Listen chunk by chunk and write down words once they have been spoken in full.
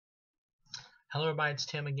Hello everybody, it's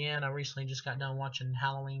Tim again. I recently just got done watching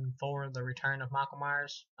Halloween 4, The Return of Michael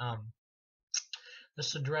Myers. This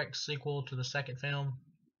is a direct sequel to the second film.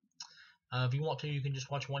 If you want to, you can just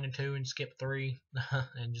watch 1 and 2 and skip 3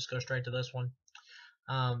 and just go straight to this one.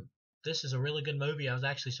 Um, this is a really good movie. I was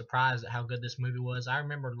actually surprised at how good this movie was. I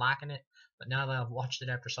remember liking it, but now that I've watched it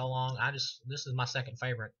after so long, this is my second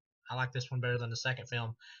favorite. I like this one better than the second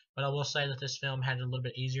film. But I will say that this film had it a little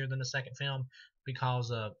bit easier than the second film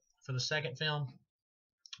because for the second film,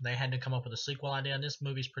 they had to come up with a sequel idea, and this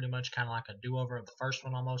movie's pretty much kind of like a do-over of the first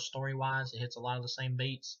one almost story-wise. It hits a lot of the same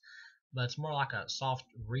beats, but it's more like a soft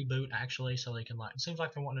reboot actually. So they can it seems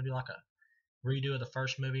like they're wanting to do like a redo of the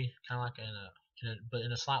first movie, kind of like but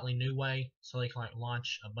in a slightly new way, so they can like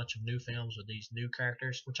launch a bunch of new films with these new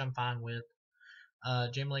characters, which I'm fine with.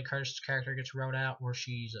 Jamie Lee Curtis's character gets wrote out where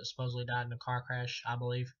she's supposedly died in a car crash, I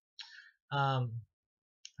believe. Um,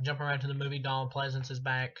 Jumping right to the movie, Donald Pleasance is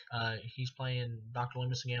back. He's playing Dr.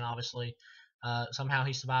 Loomis again, obviously. Somehow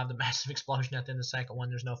he survived the massive explosion at the end of the second one.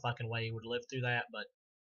 There's no fucking way he would live through that, but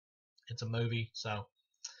it's a movie, so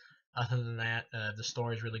other than that, the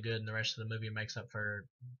story's really good, and the rest of the movie makes up for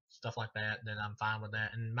stuff like that. Then I'm fine with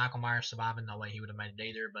that. And Michael Myers surviving, no way he would have made it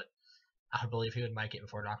either, but I believe he would make it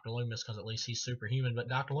before Dr. Loomis because at least he's superhuman. But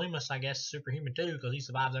Dr. Loomis, I guess, is superhuman too because he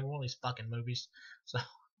survives every one of these fucking movies. So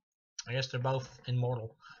I guess they're both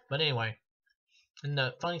immortal. But anyway, and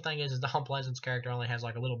the funny thing is Don Pleasant's character only has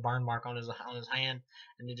like a little burn mark on his hand,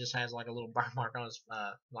 and he just has like a little burn mark on his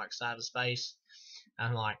like side of his face.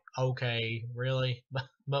 I'm like, okay, really,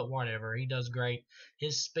 but whatever. He does great.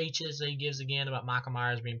 His speeches that he gives again about Michael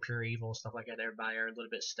Myers being pure evil and stuff like that. Everybody are a little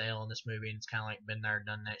bit stale in this movie, and it's kind of like been there,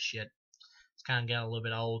 done that shit. It's kind of got a little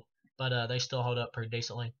bit old, but they still hold up pretty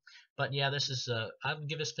decently. But yeah, this is I would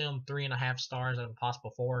give this film 3.5 stars out of a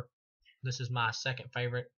possible 4. This is my second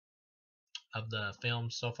favorite of the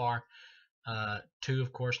films so far. 2,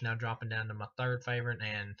 of course, now dropping down to my third favorite,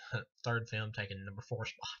 and third film taking number 4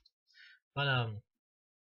 spot. But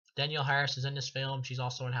Danielle Harris is in this film. She's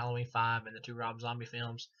also in Halloween 5 and the 2 Rob Zombie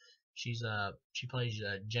films. She plays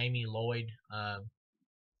Jamie Lloyd,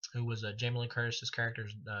 who was Jamie Lee Curtis's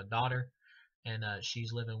character's daughter, and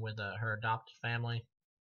she's living with her adopted family.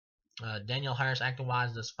 Danielle Harris, acting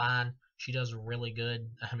wise, does fine. She does really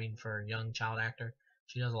good. I mean, for a young child actor,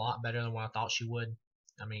 she does a lot better than what I thought she would.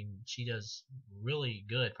 I mean, she does really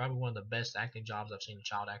good. Probably one of the best acting jobs I've seen a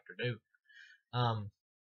child actor do. Um,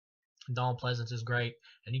 Dawn Pleasance is great,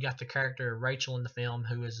 and you got the character Rachel in the film,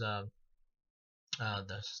 who is the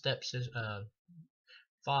stepsister.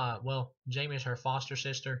 Well, Jamie is her foster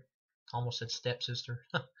sister. Almost said stepsister.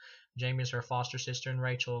 Jamie is her foster sister, and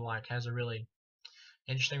Rachel like has a really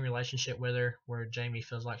interesting relationship with her, where Jamie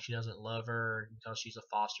feels like she doesn't love her because she's a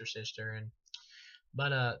foster sister, and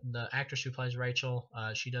but the actress who plays Rachel,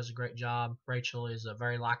 she does a great job. Rachel is a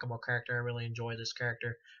very likable character. I really enjoy this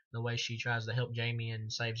character. The way she tries to help Jamie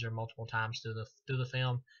and saves her multiple times through the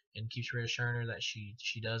film, and keeps reassuring her that she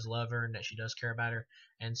does love her and that she does care about her.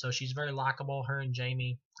 And so she's very likable. Her and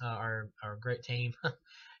Jamie are a great team,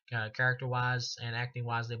 character wise and acting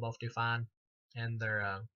wise. They both do fine, and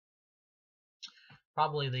they're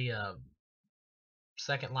probably the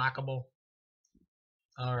second likable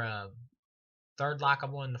or third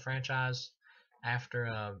likable in the franchise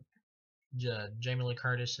after Jamie Lee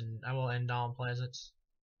Curtis and Donald Pleasance.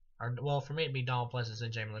 Or well, for me it'd be Donald Pleasance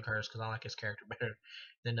and Jamie Lee Curtis because I like his character better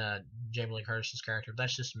than Jamie Lee Curtis's character.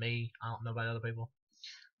 That's just me. I don't know about other people.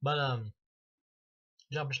 But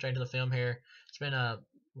jumping straight to the film here, it's been I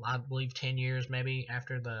believe 10 years maybe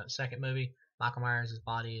after the second movie. Michael Myers'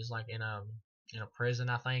 body is like in a prison,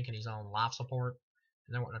 I think, and he's on life support,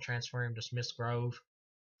 and they're wanting to transfer him to Smith's Grove,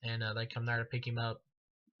 and they come there to pick him up,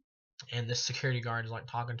 and this security guard is like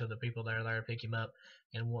talking to the people that are there to pick him up,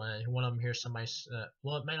 and one of them hears somebody.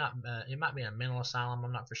 Well, it may not. It might be a mental asylum.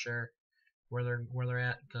 I'm not for sure where they're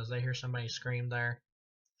at because they hear somebody scream there,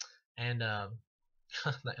 and one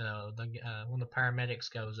of the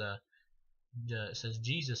paramedics goes, says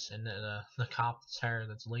Jesus, and the cop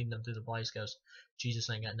that's leading them through the place goes, Jesus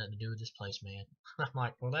ain't got nothing to do with this place, man. I'm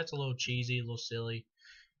like, well, that's a little cheesy, a little silly,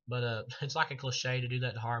 but it's like a cliche to do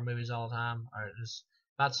that in horror movies all the time. Or it's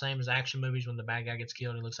about the same as action movies when the bad guy gets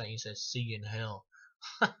killed and he looks at you and says, "See you in hell."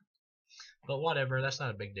 But whatever, that's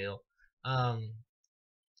not a big deal. Um,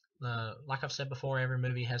 like I've said before, every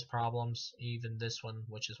movie has problems, even this one,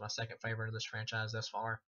 which is my second favorite of this franchise thus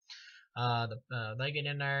far. They get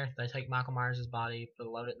in there, they take Michael Myers' body,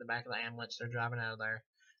 load it in the back of the ambulance, they're driving out of there.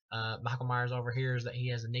 Michael Myers overhears that he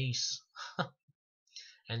has a niece,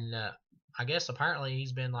 and I guess apparently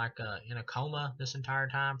he's been like in a coma this entire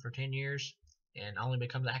time for 10 years, and only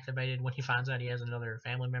becomes activated when he finds out he has another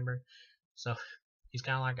family member. So he's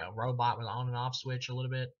kind of like a robot with an on and off switch a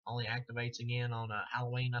little bit. Only activates again on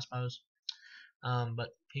Halloween, I suppose. But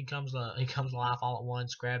he comes alive all at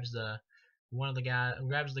once, grabs the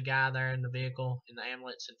guy there in the vehicle in the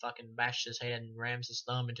ambulance and fucking bashes his head and rams his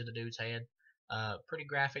thumb into the dude's head. Pretty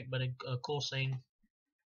graphic, but a cool scene.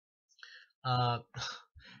 Uh,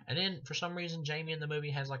 and then for some reason, Jamie in the movie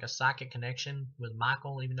has like a psychic connection with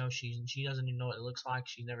Michael, even though she doesn't even know what it looks like.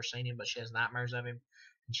 She's never seen him, but she has nightmares of him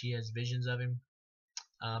and she has visions of him.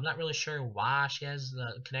 I'm not really sure why she has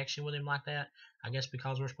the connection with him like that. I guess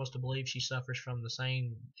because we're supposed to believe she suffers from the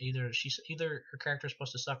same. Either her character is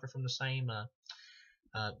supposed to suffer from the same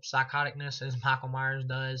psychoticness as Michael Myers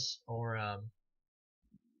does, or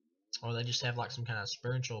they just have like some kind of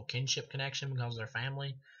spiritual kinship connection because of their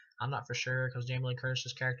family. I'm not for sure because Jamie Lee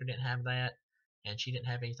Curtis's character didn't have that, and she didn't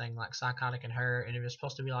have anything like psychotic in her. And if it's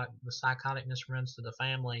supposed to be like the psychoticness runs to the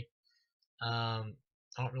family, I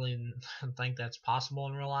don't really think that's possible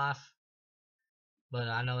in real life. But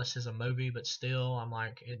I know this is a movie, but still, I'm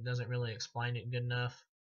like, it doesn't really explain it good enough.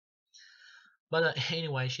 But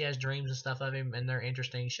anyway, she has dreams and stuff of him, and they're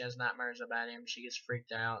interesting. She has nightmares about him. She gets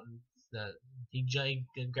freaked out, and he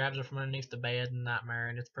grabs her from underneath the bed in nightmare,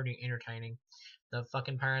 and it's pretty entertaining. The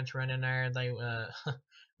fucking parents run in there. They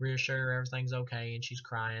reassure her everything's okay, and she's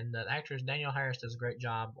crying. The actress Danielle Harris does a great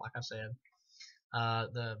job, like I said.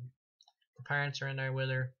 The parents are in there with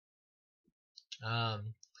her.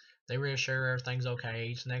 They reassure her everything's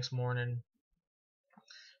okay. It's the next morning.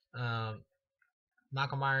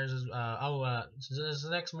 Michael Myers is the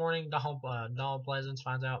next morning. Donald Pleasance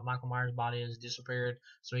finds out Michael Myers' body has disappeared,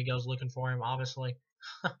 so he goes looking for him. Obviously,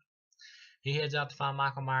 he heads out to find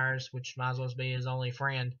Michael Myers, which might as well be his only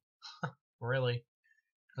friend, really,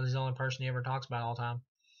 because he's the only person he ever talks about all the time.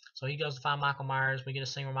 So he goes to find Michael Myers. We get a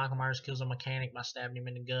scene where Michael Myers kills a mechanic by stabbing him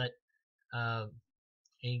in the gut.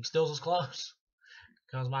 He steals his clothes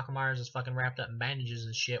because Michael Myers is fucking wrapped up in bandages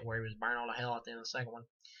and shit, where he was burned all to hell at the end of the second one.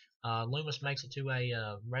 Loomis makes it to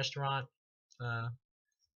a restaurant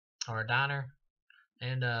or a diner,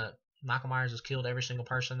 and Michael Myers has killed every single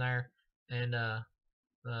person there. And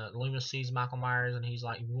Loomis sees Michael Myers, and he's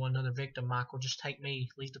like, "You want another victim, Michael? Just take me.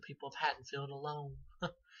 Leave the people of Haddonfield alone."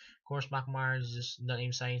 Of course, Michael Myers just doesn't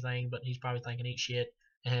even say anything, but he's probably thinking, "Eat shit."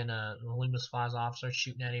 And Loomis flies off, starts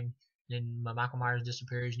shooting at him. Then Michael Myers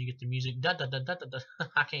disappears, and you get the music. Da da da da da da.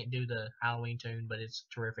 I can't do the Halloween tune, but it's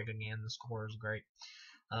terrific again. The score is great.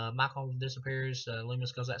 Michael disappears.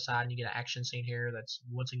 Loomis goes outside, and you get an action scene here that's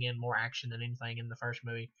once again more action than anything in the first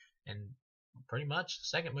movie, and pretty much the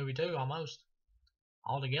second movie too, almost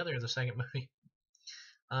altogether the second movie.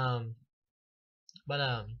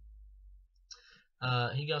 But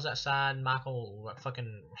he goes outside, and Michael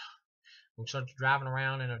fucking starts driving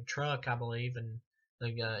around in a truck, I believe, and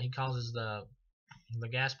he causes the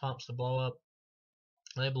gas pumps to blow up.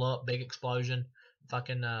 They blow up, big explosion.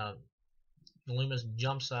 Fucking Loomis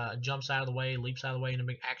jumps out of the way, leaps out of the way in a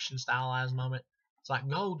big action stylized moment. It's like,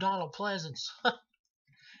 go Donald Pleasance.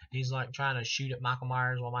 He's like trying to shoot at Michael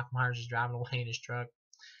Myers while Michael Myers is driving away in his truck.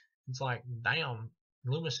 It's like, damn,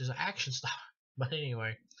 Loomis is an action star. But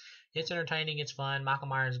anyway, it's entertaining, it's fun. Michael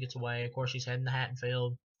Myers gets away. Of course, he's heading to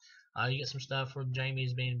Haddonfield. You get some stuff where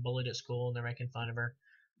Jamie's being bullied at school and they're making fun of her.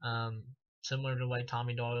 Similar to the way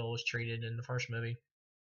Tommy Doyle was treated in the first movie.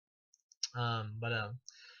 But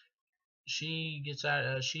she gets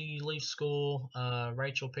out. She leaves school.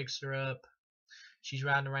 Rachel picks her up. She's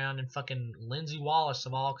riding around, and fucking Lindsay Wallace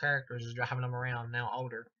of all characters is driving them around. Now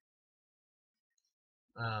older.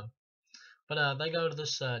 But they go to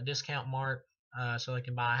this discount mart so they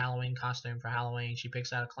can buy a Halloween costume for Halloween. She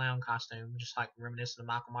picks out a clown costume, just like reminiscent of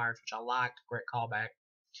Michael Myers, which I liked. Great callback.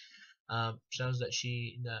 Shows that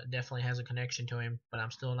she definitely has a connection to him, but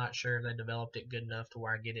I'm still not sure if they developed it good enough to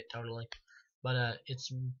where I get it totally. But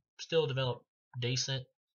it's still developed decent,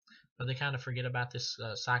 but they kind of forget about this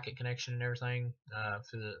psychic connection and everything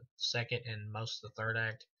for the second and most of the third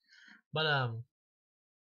act. But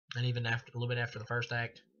and even after a little bit after the first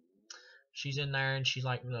act, she's in there and she's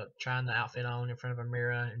like trying the outfit on in front of a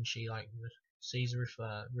mirror, and she like sees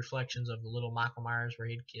reflections of the little Michael Myers where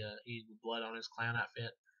he'd blood on his clown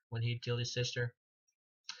outfit when he'd killed his sister.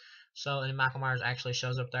 So and Michael Myers actually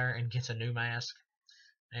shows up there and gets a new mask,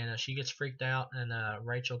 and she gets freaked out, and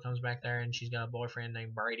Rachel comes back there, and she's got a boyfriend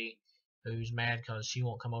named Brady who's mad because she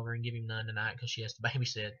won't come over and give him none tonight because she has to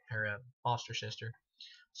babysit her foster sister.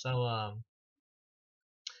 So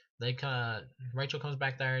Rachel comes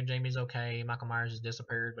back there, and Jamie's okay. Michael Myers has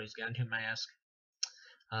disappeared, but he's got a new mask.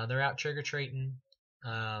 They're out trick or treating.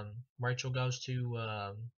 Rachel goes to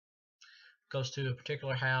a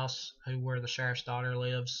particular house where the sheriff's daughter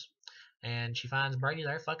lives. and she finds Brady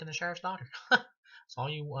there fucking the sheriff's daughter. So all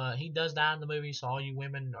you, he does die in the movie. So all you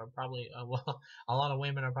women are probably, well, a lot of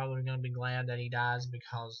women are probably going to be glad that he dies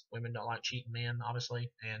because women don't like cheating men, obviously,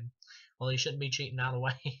 and well, he shouldn't be cheating either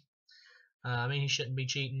way. I mean, he shouldn't be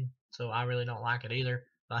cheating, so I really don't like it either.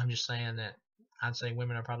 But I'm just saying that I'd say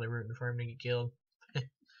women are probably rooting for him to get killed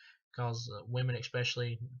because women,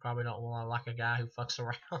 especially, probably don't want to like a guy who fucks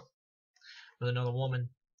around with another woman,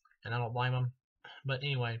 and I don't blame him. But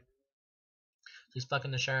anyway, he's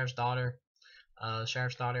fucking the sheriff's daughter. The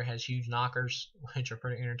sheriff's daughter has huge knockers, which are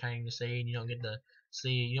pretty entertaining to see. And you don't get to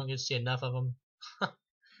see enough of them,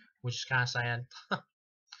 which is kind of sad.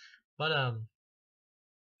 But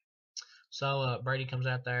so Brady comes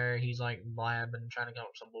out there. He's like blabbing, trying to come up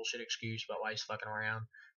with some bullshit excuse about why he's fucking around.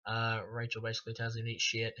 Rachel basically tells him to eat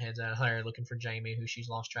shit. Heads out of there looking for Jamie, who she's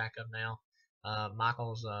lost track of now.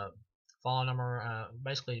 Michael's following her,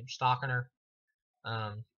 basically stalking her.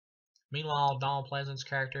 Um, Meanwhile, Donald Pleasant's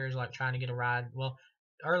character is like trying to get a ride. Well,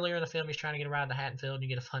 earlier in the film, he's trying to get a ride to Haddonfield, and you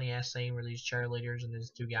get a funny ass scene where these cheerleaders and these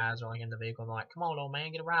two guys are like in the vehicle, and they're like, "Come on, old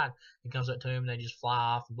man, get a ride." He comes up to him, and they just fly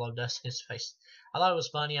off and blow dust in his face. I thought it was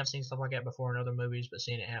funny. I've seen stuff like that before in other movies, but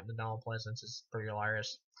seeing it happen to Donald Pleasance is pretty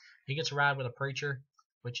hilarious. He gets a ride with a preacher,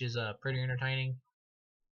 which is pretty entertaining.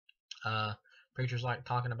 Preacher's like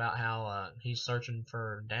talking about how he's searching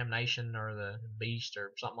for damnation or the beast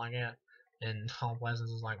or something like that, and Donald Pleasance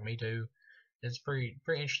is like, "Me too." It's pretty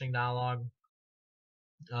interesting dialogue.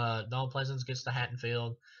 Donald Pleasance gets to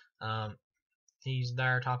Haddonfield. Um, he's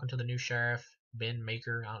there talking to the new sheriff, Ben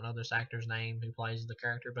Meeker. I don't know this actor's name who plays the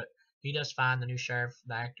character, but he does fine. The new sheriff,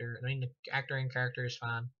 the actor, I mean the actor and character is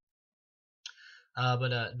fine.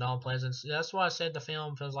 But Donald Pleasance, that's why I said the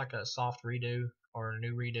film feels like a soft redo or a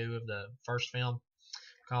new redo of the first film,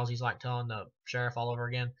 because he's like telling the sheriff all over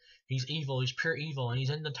again, he's evil, he's pure evil, and he's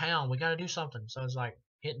in the town. We got to do something. So it's like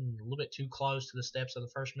hitting a little bit too close to the steps of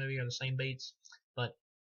the first movie or the same beats, but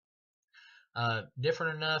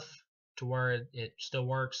different enough to where it still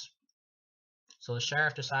works. So the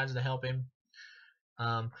sheriff decides to help him.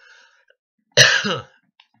 Um,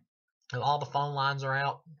 all the phone lines are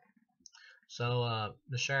out. So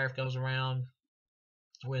the sheriff goes around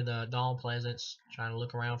with Donald Pleasance trying to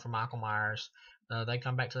look around for Michael Myers. They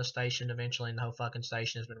come back to the station eventually, and the whole fucking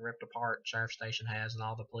station has been ripped apart. Sheriff station has, and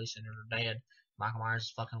all the police in it are dead. Michael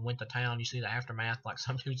Myers fucking went to town. You see the aftermath, like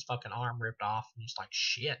some dude's fucking arm ripped off, and he's like,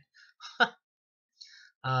 shit.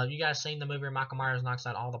 You guys seen the movie where Michael Myers knocks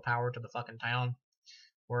out all the power to the fucking town,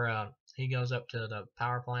 where he goes up to the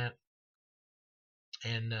power plant,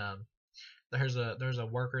 and there's a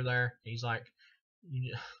worker there. He's like,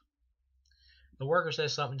 the worker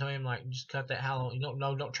says something to him like, just cut that Halloween.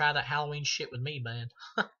 Don't try that Halloween shit with me, man.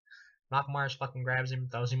 Michael Myers fucking grabs him,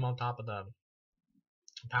 throws him on top of the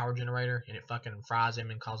power generator, and it fucking fries him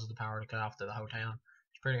and causes the power to cut off to the whole town.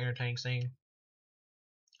 It's a pretty entertaining scene.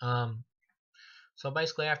 So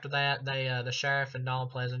basically after that, they the sheriff and Donald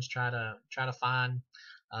Pleasance try to find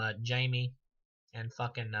Jamie and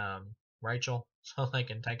fucking Rachel so they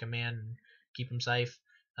can take him in and keep him safe.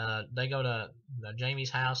 They go to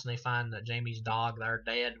Jamie's house and they find that Jamie's dog there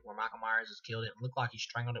dead, where Michael Myers has killed it. It looked like he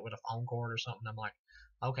strangled it with a phone cord or something. I'm like,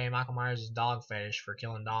 okay, Michael Myers' dog fetish for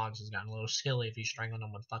killing dogs has gotten a little silly if he's strangling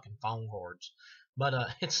them with fucking phone cords. But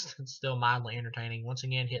it's still mildly entertaining. Once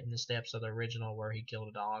again, hitting the steps of the original where he killed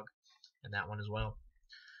a dog, and that one as well.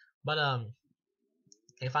 But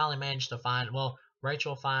they finally managed to find. Well,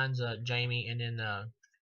 Rachel finds Jamie, and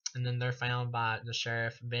then they're found by the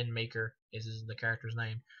sheriff. Ben Meeker is the character's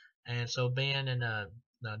name, and so Ben and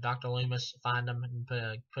Dr. Loomis find him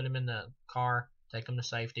and put him in the car, take him to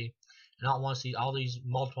safety. And all at once, all these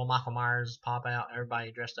multiple Michael Myers pop out.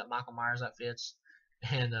 Everybody dressed up Michael Myers outfits,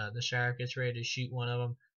 and the sheriff gets ready to shoot one of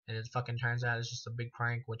them. And it fucking turns out it's just a big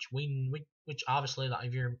prank, which which obviously, like,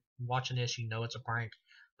 if you're watching this, you know it's a prank,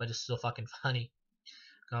 but it's still fucking funny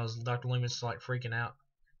because Dr. Loomis is like freaking out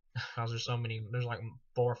because there's like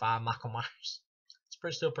 4 or 5 Michael Myers.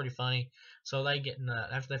 It's still pretty funny. So they get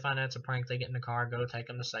after they find out it's a prank, they get in the car, go take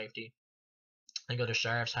him to safety. They go to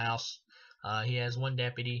sheriff's house. He has one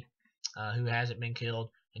deputy who hasn't been killed,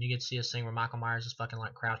 and you get to see a scene where Michael Myers is fucking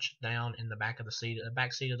like crouched down in the back of the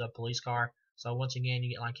back seat of the police car. So once again, you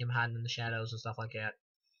get like him hiding in the shadows and stuff like that.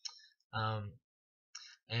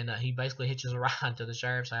 And he basically hitches a ride to the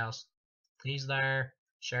sheriff's house. He's there.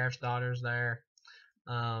 Sheriff's daughter's there.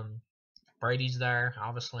 Brady's there,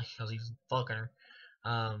 obviously, because he's fucking her.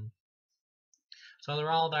 So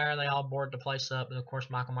they're all there. They all board the place up, and of course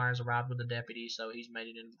Michael Myers arrived with the deputy, so he's made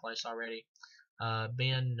it into the place already.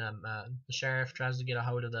 Ben, the sheriff, tries to get a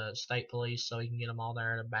hold of the state police so he can get them all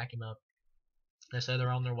there to back him up. They say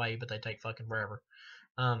they're on their way, but they take fucking forever.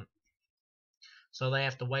 So they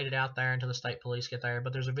have to wait it out there until the state police get there.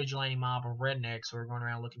 But there's a vigilante mob of rednecks who are going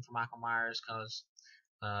around looking for Michael Myers because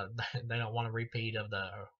they don't want a repeat of the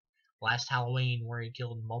last Halloween where he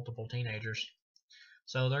killed multiple teenagers.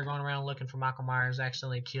 So they're going around looking for Michael Myers.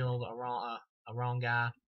 Accidentally killed a wrong guy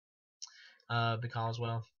because,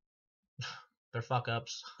 well, they're fuck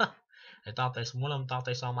ups. One of them thought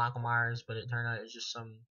they saw Michael Myers, but it turned out it was just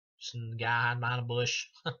some guy hiding behind a bush.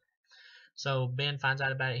 So Ben finds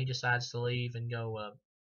out about it. He decides to leave and go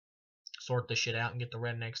sort this shit out and get the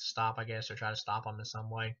rednecks to stop, I guess, or try to stop them in some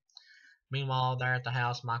way. Meanwhile, they're at the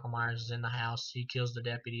house. Michael Myers is in the house. He kills the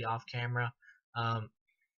deputy off camera.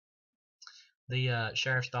 The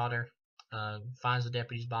sheriff's daughter finds the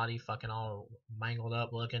deputy's body fucking all mangled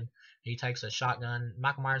up looking. He takes a shotgun.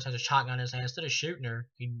 Michael Myers has a shotgun in his hand. Instead of shooting her,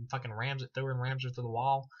 he fucking rams it through her and rams her through the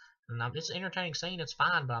wall. And it's an entertaining scene. It's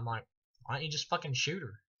fine, but I'm like, why don't you just fucking shoot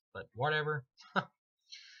her? But whatever.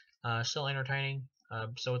 Still entertaining.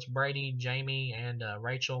 So it's Brady, Jamie, and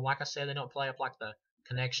Rachel. Like I said, they don't play up like the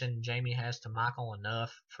connection Jamie has to Michael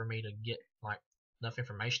enough for me to get like enough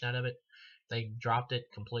information out of it. They dropped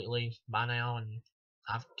it completely by now, and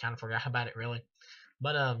I've kind of forgot about it really.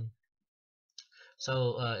 But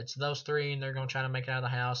so it's those three, and they're gonna try to make it out of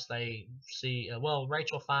the house. They see, well,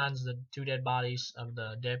 Rachel finds the two dead bodies of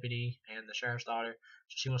the deputy and the sheriff's daughter,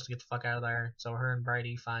 so she wants to get the fuck out of there. So her and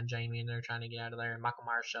Brady find Jamie, and they're trying to get out of there. And Michael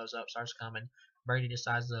Myers shows up, starts coming. Brady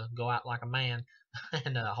decides to go out like a man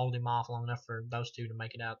and hold him off long enough for those two to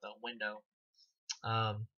make it out the window.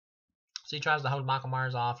 So he tries to hold Michael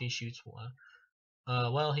Myers off. He shoots one.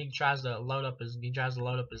 Well, he tries to load up his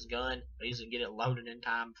gun, but he doesn't get it loaded in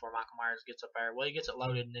time before Michael Myers gets up there. Well, he gets it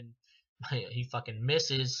loaded and then he fucking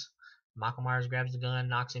misses. Michael Myers grabs the gun,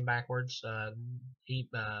 knocks him backwards.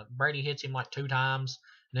 Brady hits him like 2 times,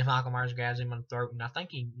 and then Michael Myers grabs him on the throat, and I think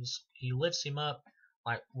he lifts him up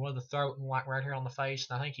like with the throat and like right here on the face,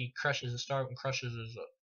 and I think he crushes his throat and crushes his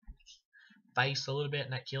face a little bit,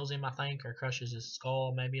 and that kills him, I think, or crushes his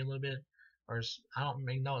skull maybe a little bit. I don't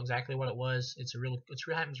even know exactly what it was. It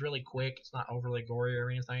happens really quick. It's not overly gory or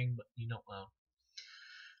anything, but you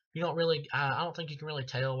don't really. I don't think you can really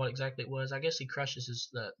tell what exactly it was. I guess he crushes his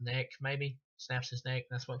neck, maybe snaps his neck.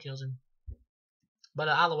 That's what kills him. But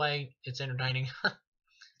either way, it's entertaining.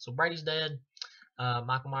 So Brady's dead.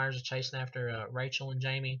 Michael Myers is chasing after Rachel and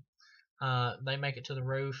Jamie. They make it to the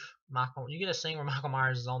roof. You get a scene where Michael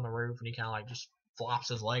Myers is on the roof and he kind of like just flops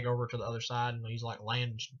his leg over to the other side, and he's like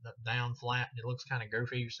laying down flat. It looks kind of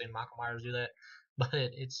goofy. You've seen Michael Myers do that, but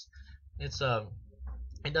it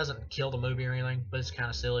doesn't kill the movie or anything, but it's kind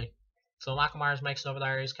of silly. So Michael Myers makes it over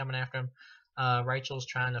there. He's coming after him. Rachel's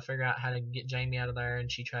trying to figure out how to get Jamie out of there,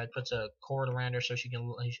 and she puts a cord around her so she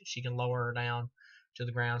can lower her down to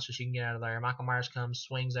the ground so she can get out of there. Michael Myers comes,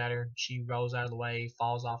 swings at her. She rolls out of the way,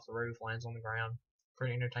 falls off the roof, lands on the ground.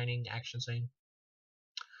 Pretty entertaining action scene.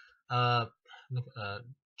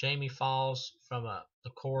 Jamie falls from the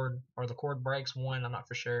cord, or the cord breaks one, I'm not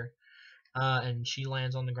for sure, and she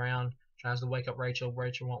lands on the ground, tries to wake up Rachel.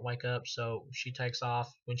 Rachel won't wake up, so she takes off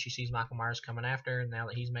when she sees Michael Myers coming after her. Now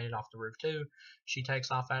that he's made it off the roof too, she takes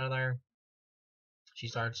off out of there. She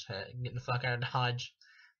starts getting the fuck out of Dodge.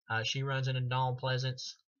 She runs into Donald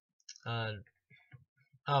Pleasance.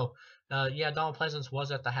 Donald Pleasance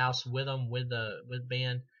was at the house with him, with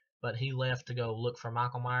Ben, but he left to go look for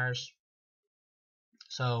Michael Myers.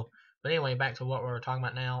 So, but anyway, back to what we're talking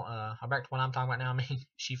about now. Back to what I'm talking about now. I mean,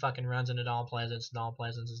 she fucking runs into Donald Pleasance. Donald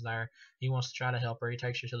Pleasance is there. He wants to try to help her. He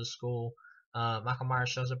takes her to the school. Michael Myers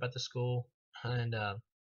shows up at the school, and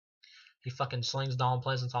he fucking slings Donald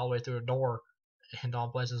Pleasance all the way through a door. And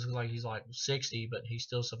Donald Pleasance looks like he's like 60, but he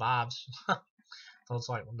still survives. So it's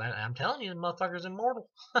like, I'm telling you, the motherfucker's immortal.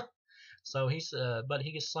 So but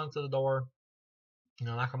he gets slung through the door.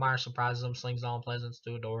 Michael Myers surprises him, slings Donald Pleasance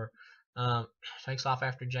through a door. Takes off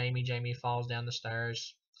after Jamie. Jamie falls down the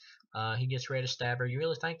stairs. He gets ready to stab her. You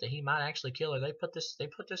really think that he might actually kill her? They put this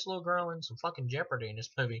little girl in some fucking jeopardy in this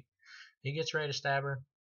movie. He gets ready to stab her.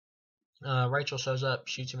 Rachel shows up,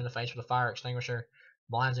 shoots him in the face with a fire extinguisher,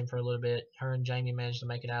 blinds him for a little bit. Her and Jamie manage to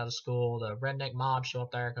make it out of the school. The redneck mob show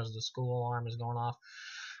up there because the school alarm is going off.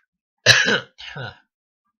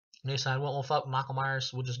 They decide, well, we'll fuck Michael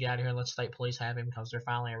Myers. We'll just get out of here and let state police have him because they're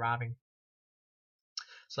finally arriving.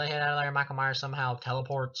 So they head out of there. Michael Myers somehow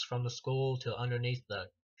teleports from the school to underneath the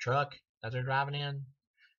truck that they're driving in.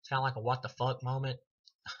 It's kind of like a what the fuck moment.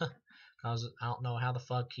 Because I don't know how the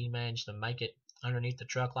fuck he managed to make it underneath the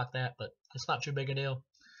truck like that, but it's not too big a deal.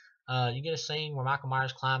 You get a scene where Michael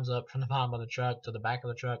Myers climbs up from the bottom of the truck to the back of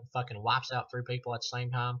the truck and fucking wipes out 3 people at the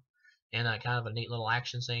same time. and kind of a neat little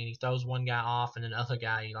action scene. He throws one guy off, and then the other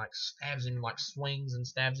guy he like stabs him, like swings and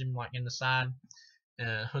stabs him like in the side.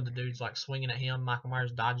 The dude's like swinging at him. Michael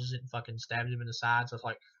Myers dodges it and fucking stabs him in the side. So it's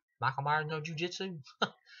like Michael Myers no jujitsu.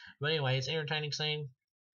 But anyway, it's an entertaining scene.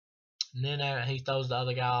 And then he throws the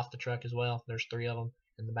other guy off the truck as well. There's 3 of them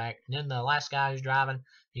in the back. And then the last guy who's driving,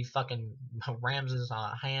 he fucking rams his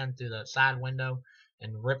hand through the side window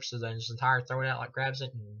and rips his entire throat out, like grabs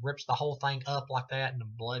it and rips the whole thing up like that, and the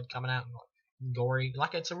blood coming out and like, gory.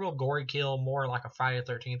 Like it's a real gory kill, more like a Friday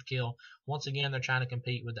the 13th kill. Once again, they're trying to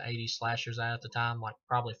compete with the 80s slashers at the time, like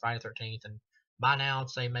probably Friday the 13th, and by now I'd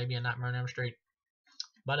say maybe a Nightmare on Elm Street.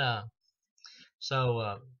 But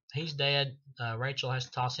so he's dead. Rachel has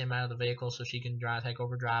to toss him out of the vehicle so she can take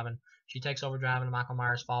over driving. She takes over driving, and Michael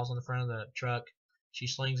Myers falls on the front of the truck. She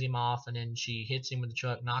slings him off, and then she hits him with the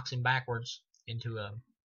truck, knocks him backwards into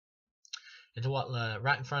what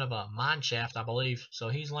right in front of a mine shaft, I believe. So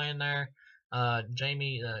he's laying there.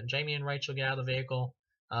 Jamie and Rachel get out of the vehicle.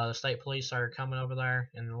 The state police are coming over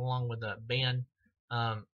there, and along with Ben.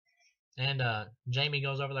 And Jamie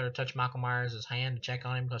goes over there to touch Michael Myers' hand to check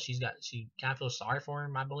on him because she kind of feels sorry for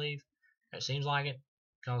him, I believe. It seems like it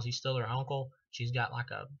because he's still her uncle. She's got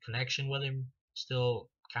like a connection with him, still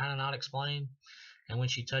kind of not explained. And when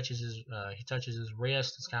he touches his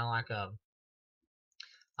wrist, it's kind of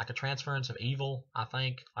like a transference of evil, I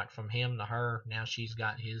think, like from him to her. Now she's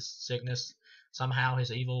got his sickness. Somehow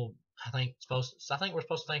his evil, I think we're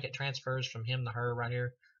supposed to think it transfers from him to her right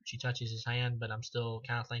here. She touches his hand, but I'm still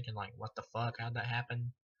kind of thinking like, what the fuck? How'd that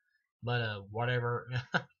happen? But whatever.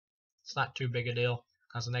 It's not too big a deal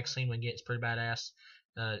because the next scene we get is pretty badass.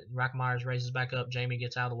 Michael Myers raises back up. Jamie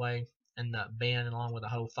gets out of the way, and Ben, along with the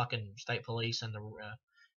whole fucking state police and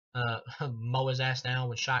the mow his ass down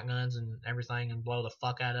with shotguns and everything and blow the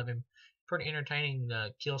fuck out of him. Pretty entertaining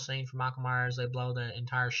kill scene for Michael Myers. They blow the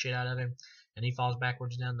entire shit out of him, and he falls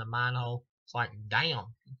backwards down the mine hole. It's like,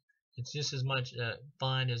 damn. It's just as much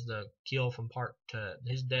fun as the kill from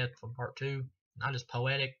his death from part 2. Not as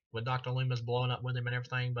poetic with Dr. Loomis blowing up with him and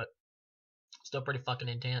everything, but still pretty fucking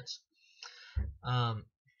intense.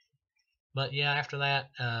 But yeah, after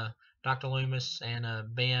that, Dr. Loomis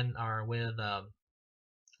and Ben are with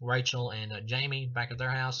Rachel and Jamie back at their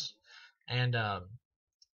house, and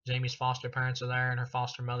Jamie's foster parents are there, and her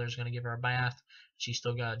foster mother is going to give her a bath.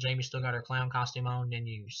 Jamie still got her clown costume on, and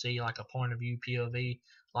you see like a point of view POV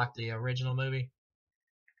like the original movie,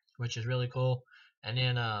 which is really cool. And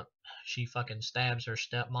then she fucking stabs her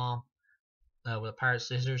stepmom with a pair of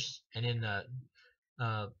scissors, and then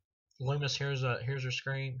Loomis hears her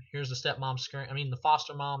scream. Here's the stepmom scream. I mean the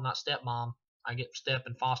foster mom, not stepmom. I get step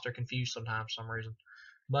and foster confused sometimes for some reason.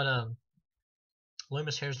 But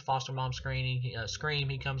Loomis hears the foster mom scream.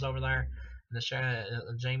 He comes over there,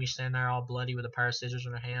 and Jamie's standing there all bloody with a pair of scissors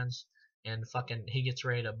in her hands, and fucking he gets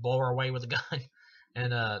ready to blow her away with a gun.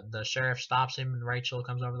 And the sheriff stops him, and Rachel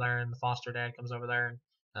comes over there, and the foster dad comes over there,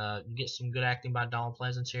 and you get some good acting by Donald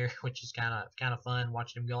Pleasence here, which is kind of fun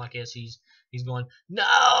watching him go like this. He's going,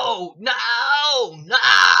 no,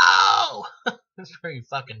 It's pretty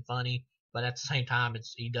fucking funny, but at the same time,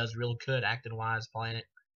 he does real good acting wise, playing it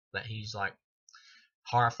that he's like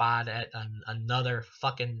horrified at another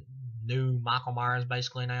fucking new Michael Myers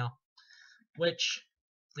basically now, which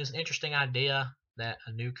is an interesting idea that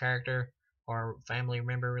a new character or family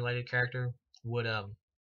member related character would have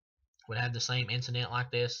the same incident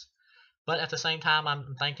like this. But at the same time,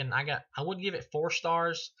 I'm thinking I would give it 4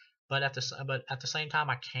 stars, but at the same time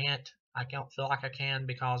I don't feel like I can,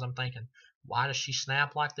 because I'm thinking, why does she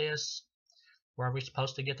snap like this? Were we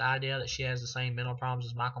supposed to get the idea that she has the same mental problems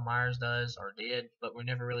as Michael Myers does or did, but we're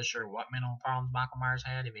never really sure what mental problems Michael Myers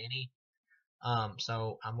had, if any.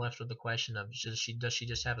 So I'm left with the question of, does she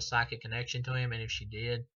just have a psychic connection to him, and if she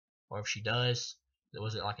did, or if she does,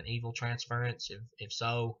 was it like an evil transference? If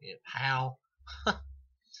so, how?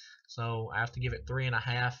 So I have to give it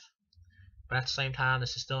 3.5. But at the same time,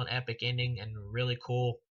 this is still an epic ending and really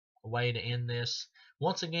cool way to end this.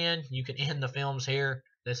 Once again, you can end the films here.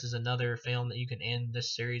 This is another film that you can end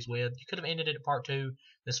this series with. You could have ended it at part 2.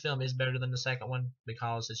 This film is better than the second one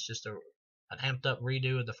because it's just an amped up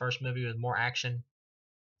redo of the first movie with more action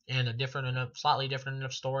and slightly different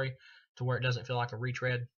enough story to where it doesn't feel like a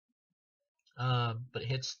retread. But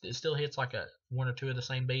it still hits like one or two of the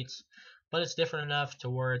same beats, but it's different enough to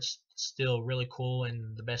where it's still really cool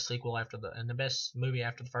and the best sequel and the best movie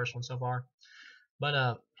after the first one so far.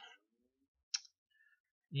 But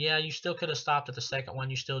yeah, you still could have stopped at the second one.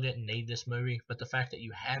 You still didn't need this movie, but the fact that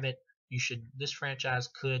you have it, this franchise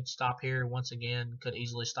could stop here once again, could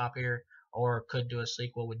easily stop here, or could do a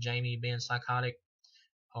sequel with Jamie being psychotic,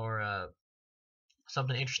 or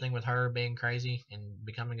something interesting with her being crazy and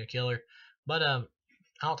becoming a killer. But I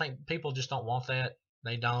don't think people just don't want that.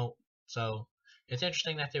 They don't. So it's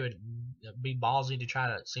interesting that they would be ballsy to try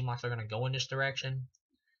to seem like they're going to go in this direction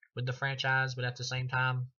with the franchise, but at the same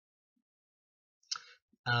time,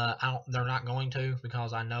 they're not going to,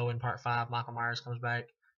 because I know in part 5 Michael Myers comes back.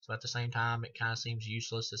 So at the same time, it kind of seems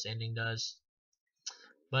useless. This ending does,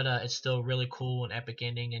 but it's still a really cool and epic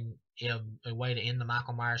ending, and a way to end the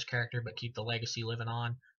Michael Myers character, but keep the legacy living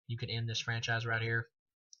on. You could end this franchise right here.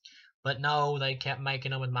 But no, they kept making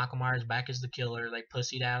them with Michael Myers back as the killer. They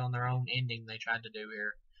pussied out on their own ending they tried to do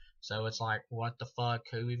here. So it's like, what the fuck?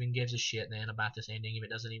 Who even gives a shit then about this ending if it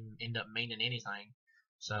doesn't even end up meaning anything?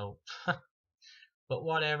 So, but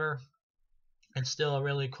whatever. It's still a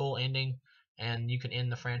really cool ending, and you can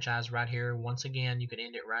end the franchise right here. Once again, you can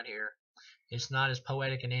end it right here. It's not as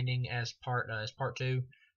poetic an ending as part 2,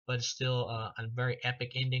 but it's still a very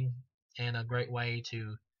epic ending and a great way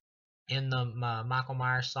to end the Michael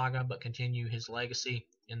Myers saga, but continue his legacy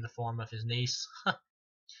in the form of his niece.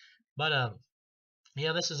 But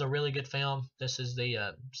yeah, this is a really good film. This is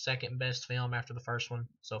the second best film after the first one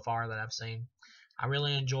so far that I've seen. I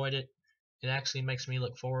really enjoyed it. It actually makes me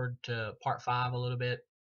look forward to part 5 a little bit,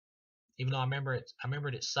 even though I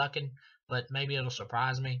remembered it sucking, but maybe it'll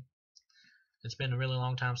surprise me. It's been a really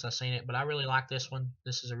long time since I've seen it, but I really like this one.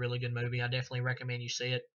 This is a really good movie. I definitely recommend you see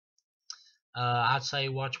it. I'd say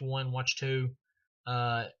watch 1, watch 2,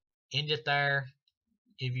 end it there.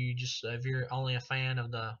 If you're only a fan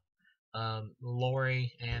of the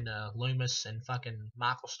Laurie and Loomis and fucking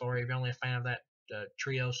Michael story, if you're only a fan of that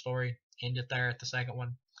trio story, end it there at the second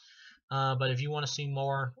one. But if you want to see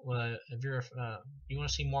more, if you want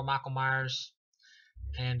to see more Michael Myers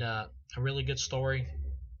and a really good story,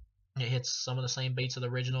 it hits some of the same beats of the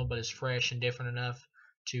original, but it's fresh and different enough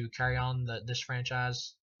to carry on this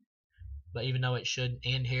franchise. But even though it should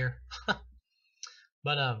end here,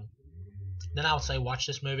 but then I would say watch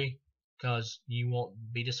this movie because you won't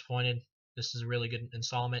be disappointed. This is a really good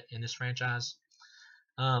installment in this franchise.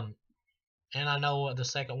 And I know the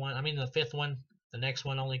second one, I mean the fifth one, the next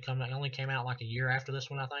one only came out like a year after this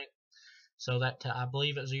one, I think. So that I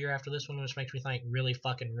believe it was a year after this one, which makes me think really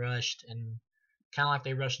fucking rushed, and kind of like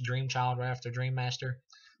they rushed Dream Child right after Dream Master.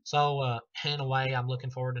 So in a way, I'm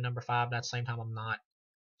looking forward to number 5, but at the same time, I'm not.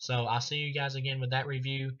 So I'll see you guys again with that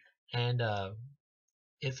review, and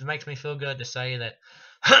it makes me feel good to say that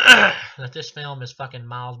that this film is fucking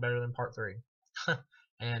miles better than part 3.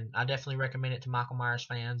 And I definitely recommend it to Michael Myers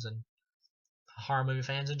fans and horror movie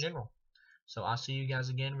fans in general. So I'll see you guys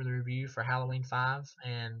again with a review for Halloween 5.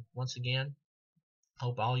 And once again,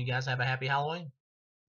 hope all you guys have a happy Halloween.